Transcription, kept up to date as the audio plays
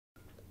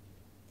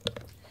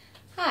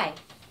Hi,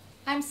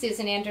 I'm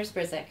Susan Anders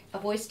Brizick, a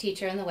voice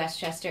teacher in the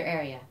Westchester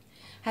area.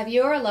 Have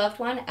you or a loved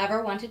one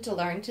ever wanted to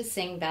learn to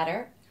sing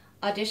better,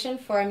 audition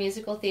for a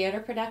musical theater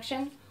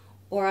production,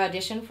 or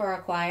audition for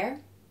a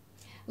choir?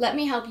 Let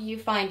me help you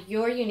find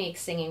your unique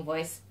singing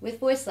voice with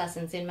voice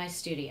lessons in my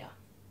studio.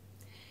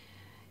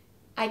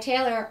 I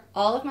tailor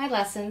all of my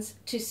lessons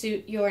to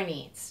suit your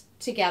needs.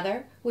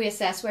 Together, we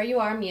assess where you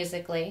are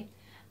musically,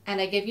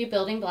 and I give you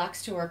building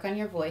blocks to work on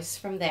your voice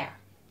from there.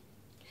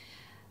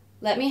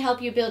 Let me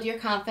help you build your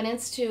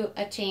confidence to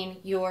attain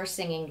your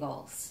singing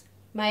goals.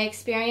 My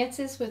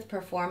experiences with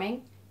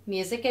performing,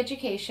 music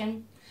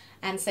education,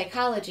 and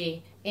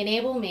psychology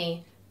enable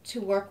me to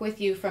work with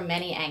you from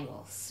many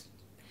angles.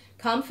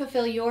 Come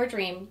fulfill your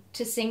dream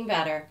to sing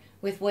better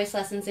with voice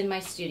lessons in my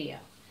studio.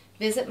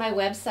 Visit my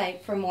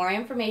website for more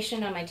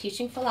information on my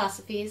teaching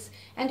philosophies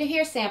and to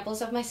hear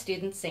samples of my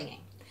students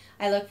singing.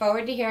 I look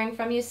forward to hearing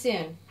from you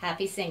soon.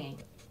 Happy singing!